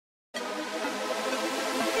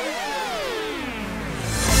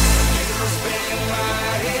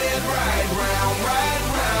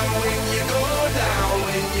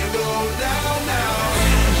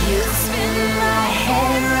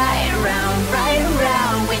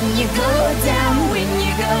down, when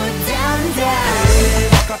you go down, down. Hey,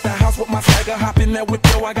 walk out the house with my swagger, hop in that whip,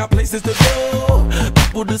 yo, I got places to go.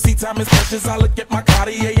 People to see, time is precious, I look at my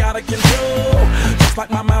Cartier out of control. Just like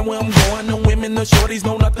my mind where I'm going, the women, the shorties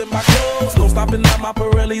know nothing but clothes. No stopping at my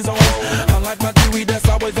Pirelli's on, unlike my jewelry that's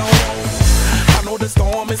always on. I know the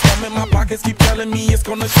storm is coming, my pockets keep telling me it's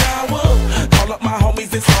gonna shower. Call up my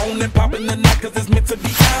homies, it's on and popping the night cause it's meant to be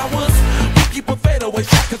ours. We keep a fadeaway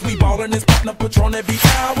shot cause we ballin' this partner Patron every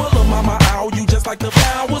hour. Lil' mama owl, you just like the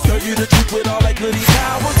flowers. Girl, you the truth with all that goody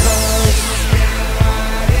power. Cause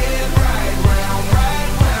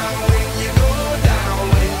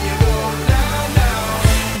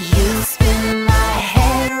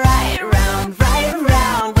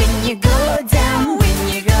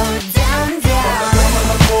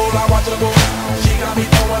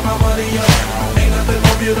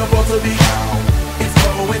beautiful to be, it's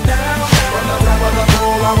going down. From the top of the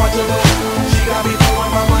pool, I watch her go. She got me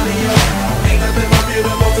throwing my money up. Ain't nothing more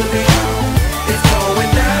beautiful to be, it's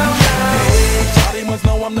going down. Hey, Charlie must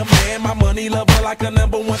know I'm the man. My money lover like a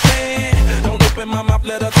 #1 fan. Don't open my mouth,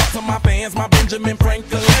 let her talk to my fans. My Benjamin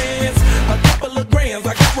Franklin's, a couple of grands.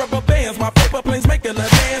 I got rubber bands. My paper planes making a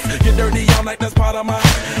dance. Get dirty all night, that's part of my.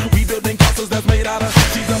 We building castles that's made out of.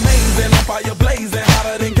 She's amazing, I'm fire blazing,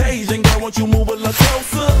 hotter than Cajun. Girl, won't you move a little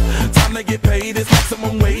closer? Time to get paid, it's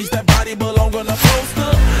maximum wage. That body belong on a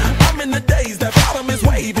poster. I'm in the days, that bottom is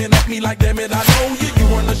waving at me like, damn it, I know you.